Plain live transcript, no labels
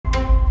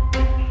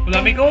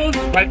Hello amigos,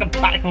 welcome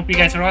back. Hope you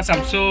guys are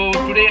awesome. So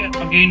today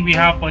again we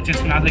have purchased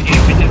another game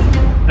which is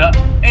The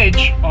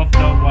Edge of the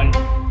World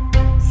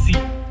C.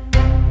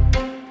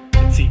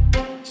 Let's see.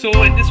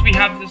 So in this we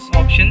have this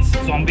options: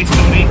 zombie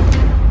story,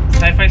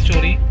 sci-fi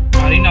story,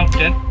 arena of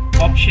death,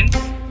 options,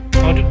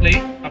 how to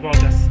play,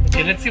 about us.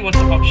 Okay, let's see what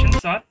the options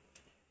are.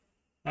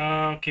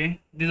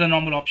 Okay, these are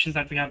normal options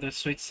that we have: the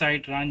switch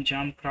side, run,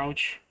 jump,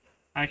 crouch,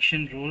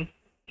 action, roll.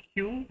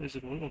 Q is a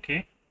roll.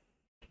 Okay,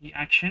 the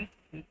action.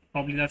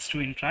 Probably that's to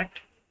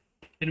interact.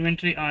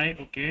 Inventory I,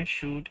 okay.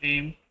 Shoot,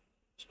 aim,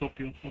 scope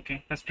you.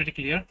 Okay, that's pretty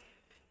clear.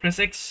 Press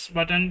X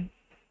button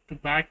to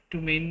back to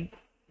main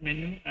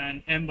menu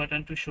and M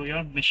button to show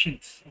your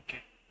missions. Okay.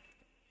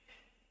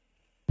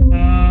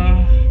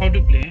 How to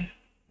play?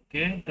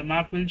 Okay, the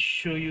map will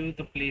show you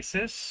the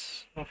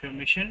places of your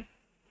mission.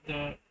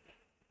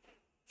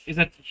 Is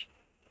that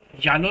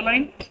yellow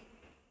line?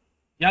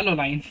 Yellow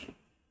line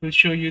will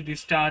show you the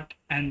start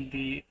and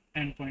the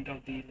end point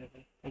of the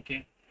level.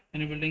 Okay.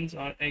 Any buildings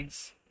or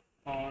eggs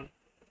or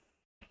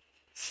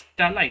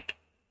starlight.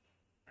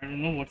 I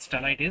don't know what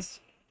starlight is.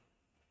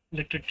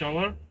 Electric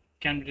tower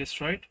can be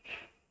destroyed.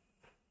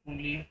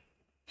 Only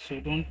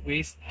so don't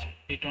waste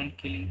it on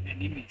killing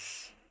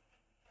enemies.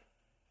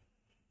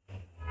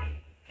 Okay.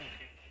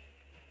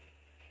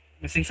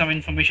 Missing some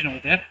information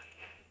over there.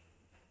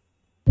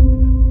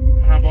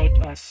 How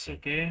about us?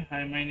 Okay.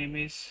 Hi, my name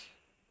is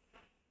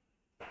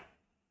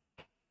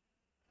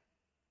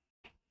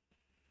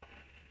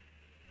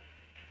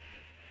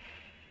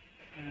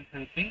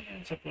helping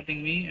and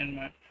supporting me and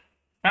my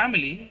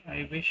family.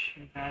 I wish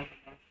you have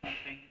a lot of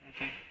something.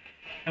 Okay,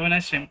 have a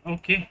nice time.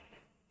 Okay,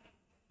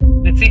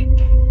 let's see.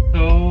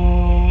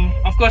 So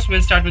of course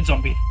we'll start with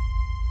zombie.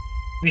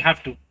 We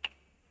have to.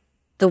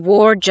 The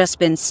war just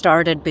been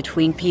started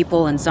between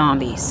people and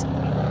zombies.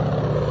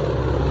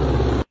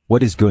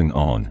 What is going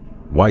on?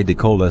 Why they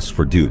call us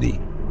for duty?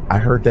 I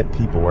heard that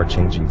people are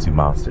changing to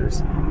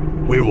monsters.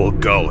 We will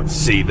go and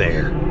see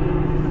there.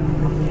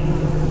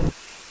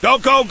 Go,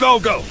 go, go,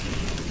 go!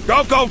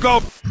 Go, go,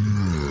 go!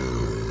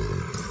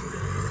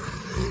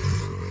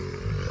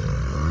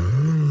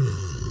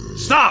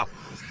 Stop!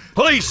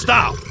 Please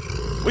stop!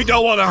 We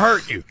don't want to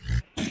hurt you.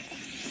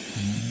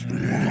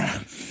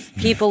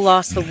 People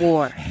lost the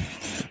war.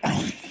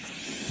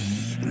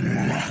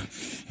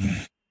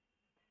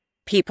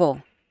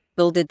 People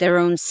builded their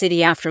own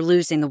city after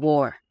losing the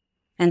war.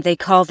 And they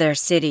call their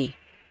city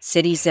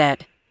City Z.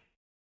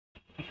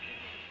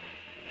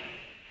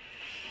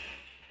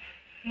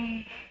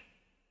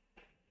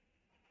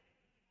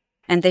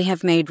 And they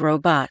have made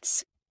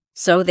robots,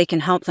 so they can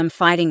help them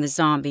fighting the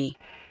zombie,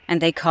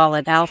 and they call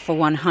it Alpha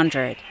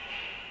 100.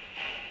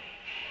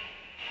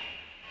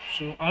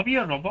 So are we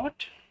a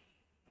robot?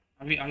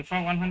 Are we Alpha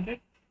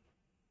 100?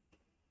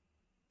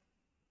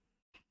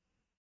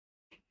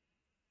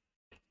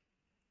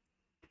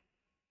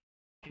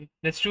 Okay,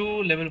 let's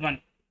do level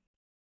 1.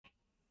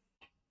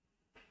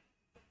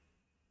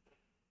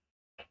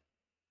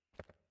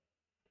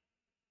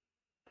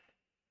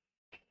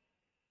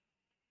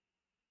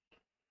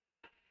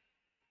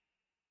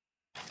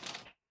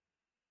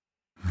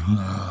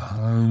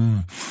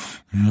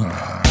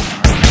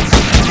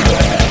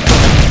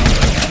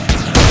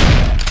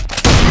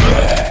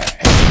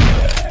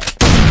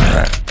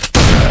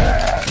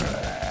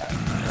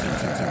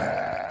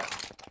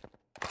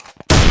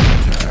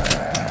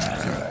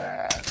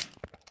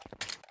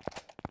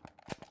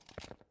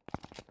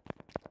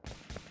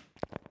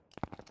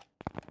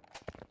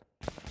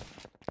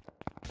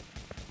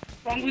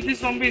 What's wrong with these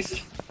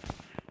zombies?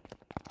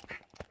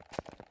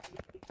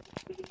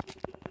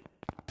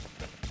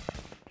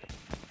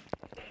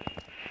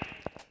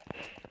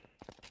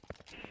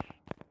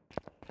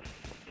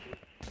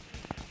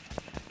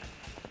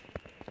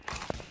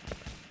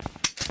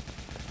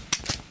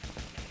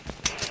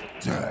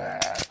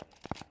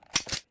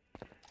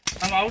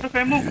 I'm out of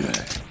ammo.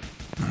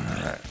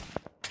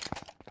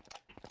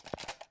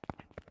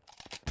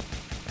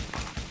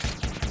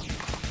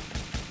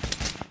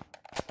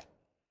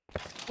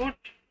 What?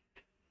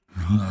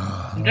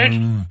 I'm dead.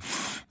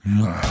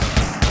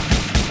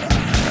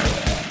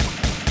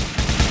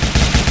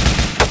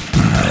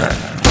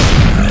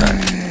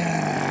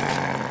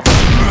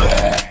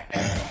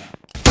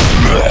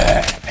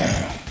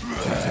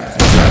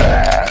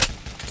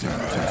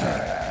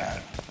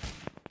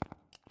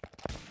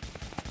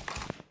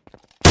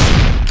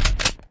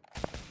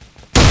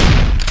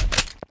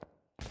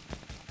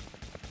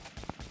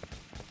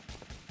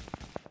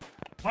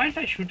 Why aren't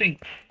I shooting?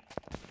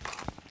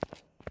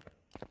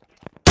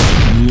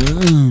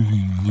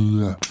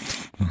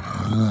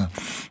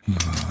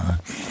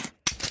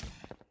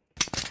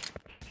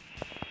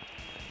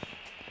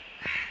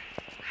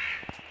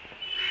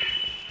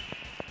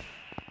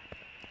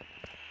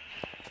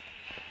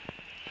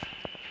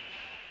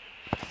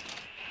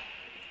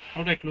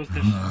 How do I close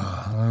this?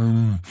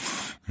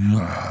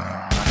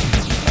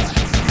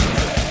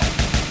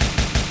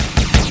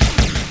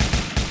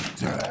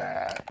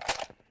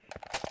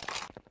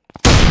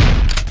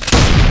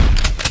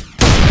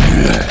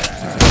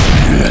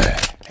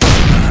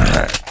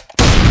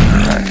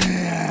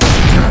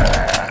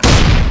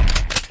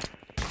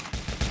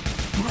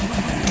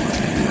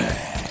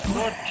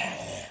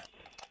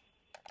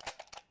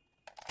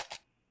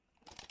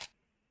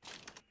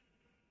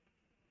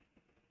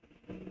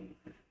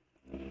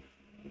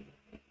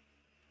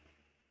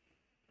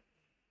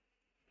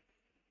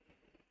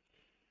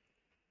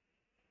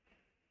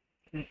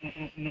 No,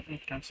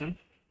 cancel.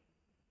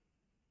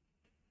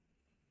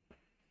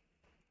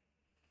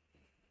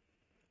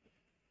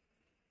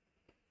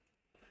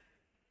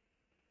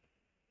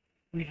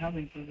 We have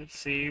included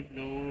save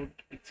load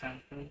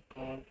example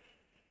called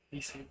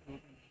save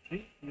load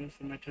inventory. Use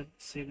the method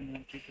save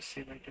inventory to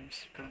save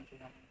items currently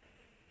running.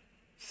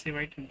 Save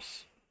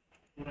items.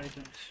 What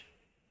items?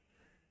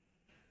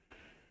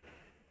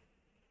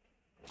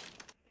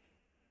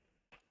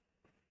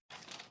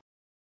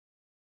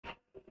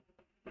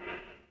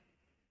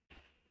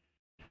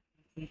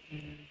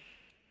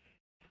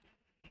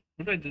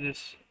 How do I do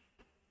this?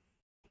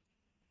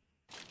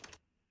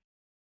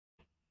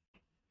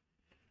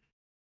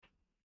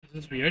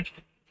 This is weird.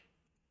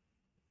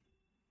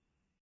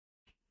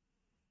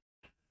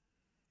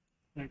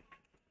 Like,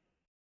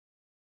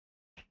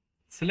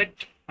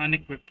 select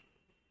unequip.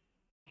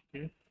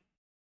 Okay.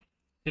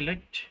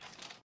 Select.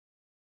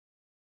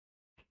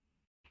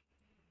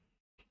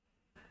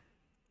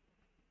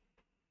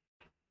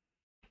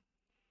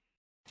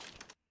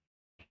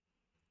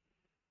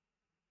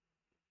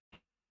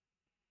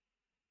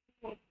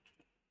 What?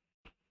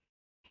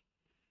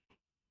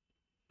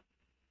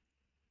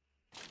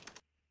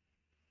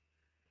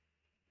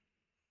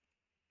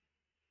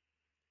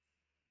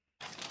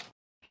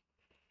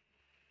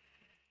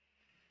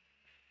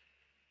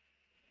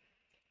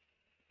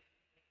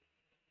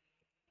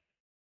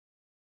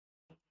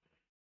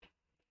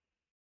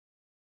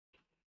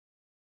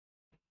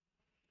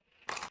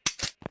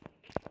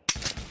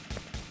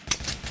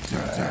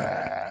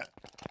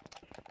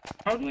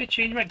 How do I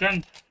change my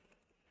gun?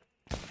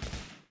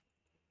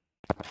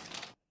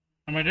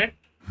 Am I dead?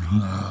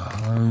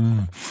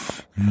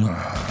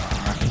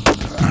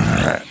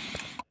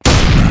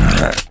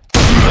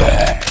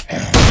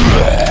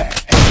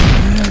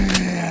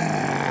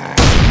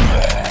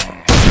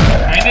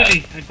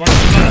 Finally, I got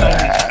some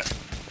zombies.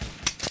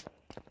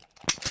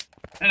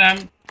 And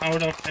I'm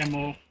out of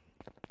ammo.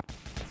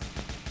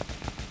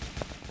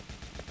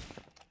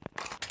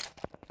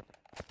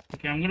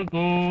 Okay, I'm gonna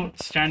go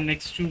stand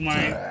next to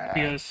my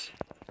peers.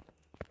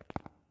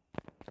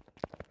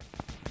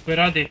 Where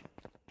are they?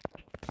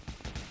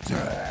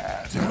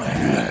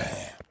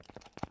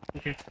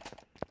 Okay,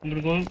 I'm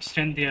gonna go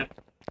stand there.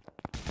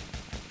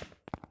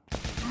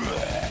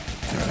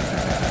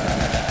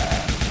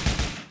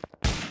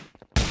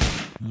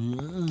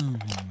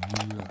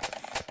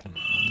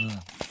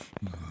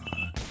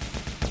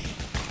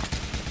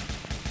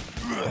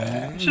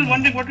 I'm still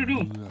wondering what to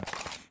do.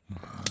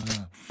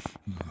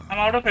 I'm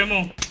out of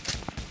ammo.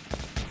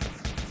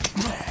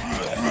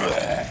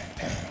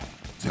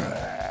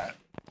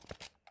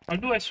 How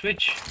do I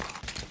switch?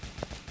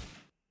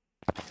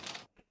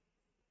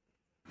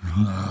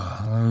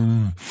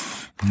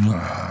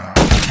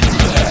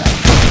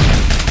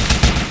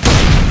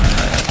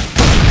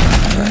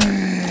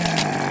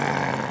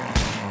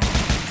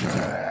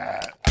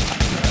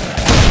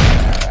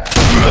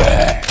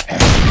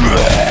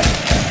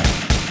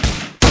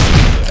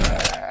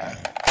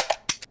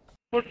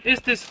 What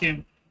is this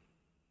game?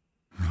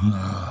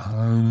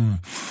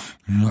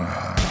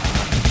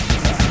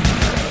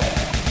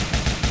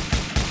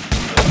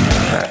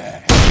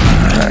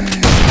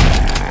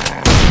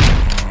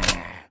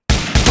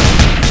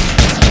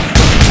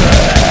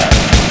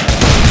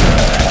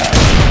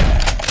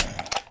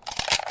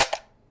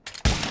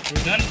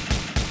 We're done.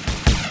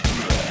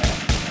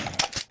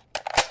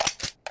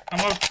 I'm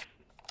out.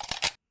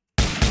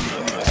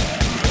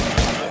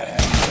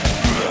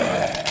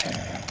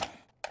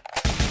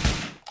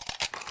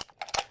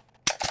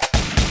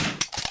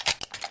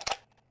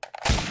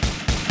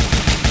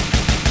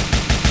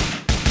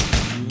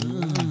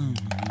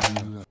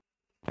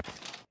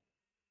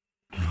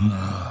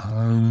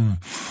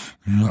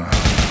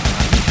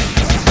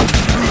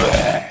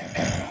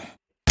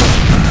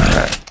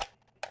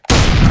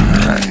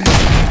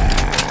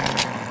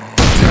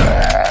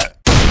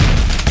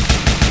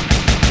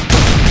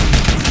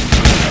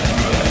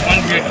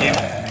 One great game.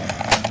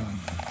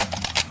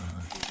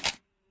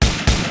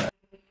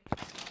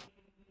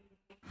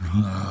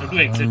 How do I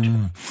exit?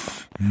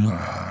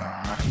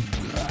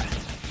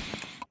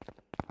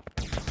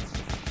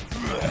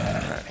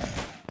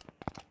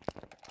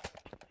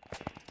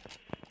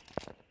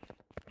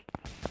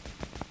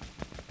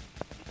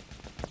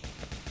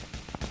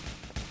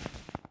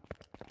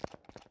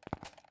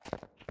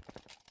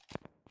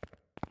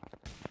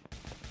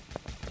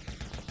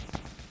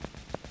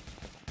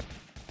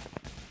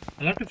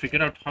 I'll have to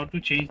figure out how to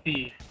change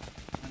the.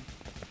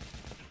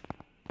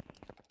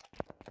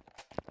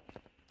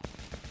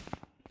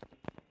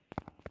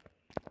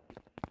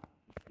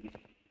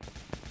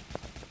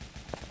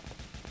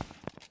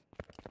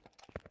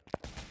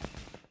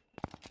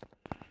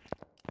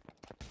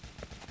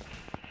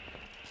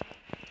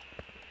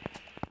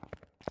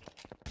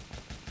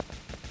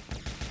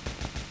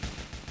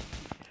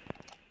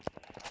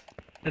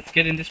 Let's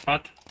get in this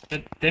path.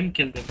 Let them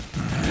kill them.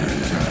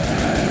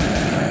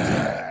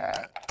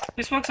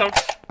 This works out.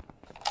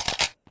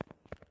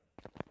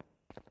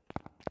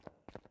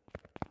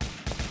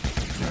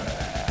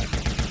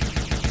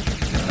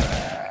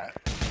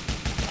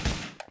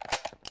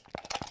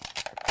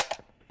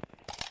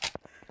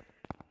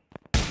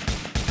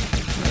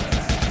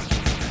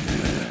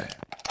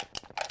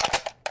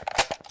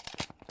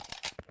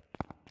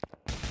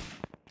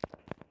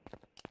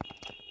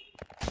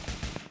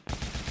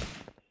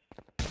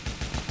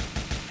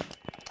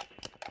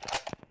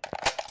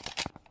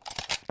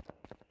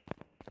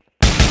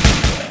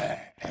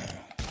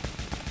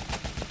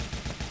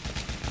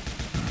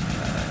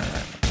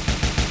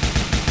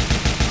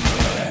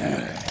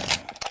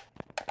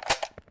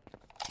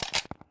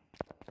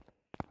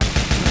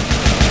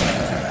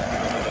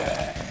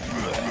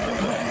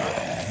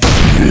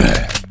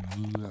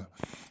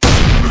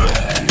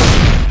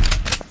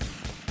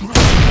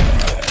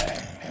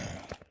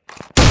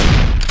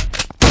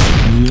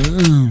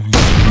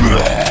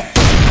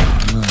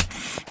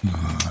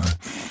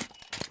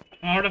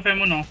 I'm out of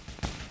ammo now.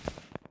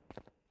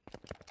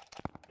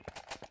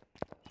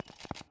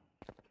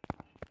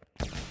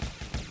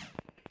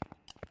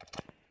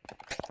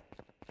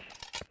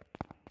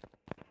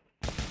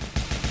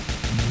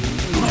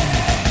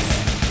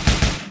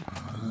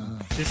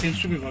 This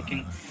seems to be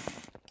working.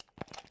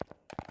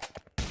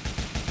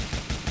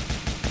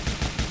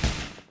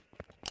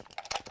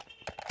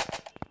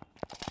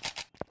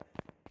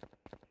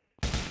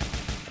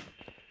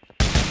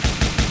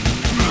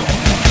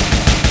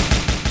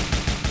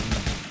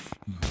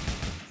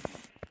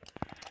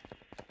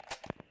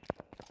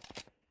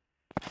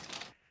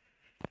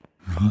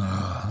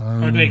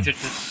 How do I exit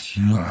this?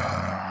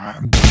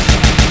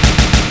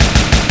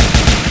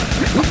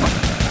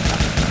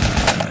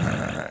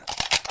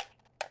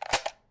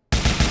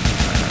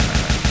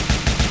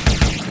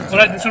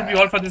 Alright, this would be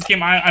all for this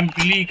game. I'm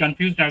really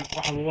confused.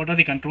 What are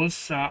the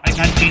controls? I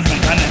can't change my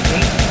gun as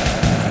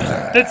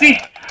well. Let's see.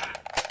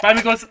 Bye,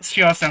 because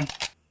stay awesome.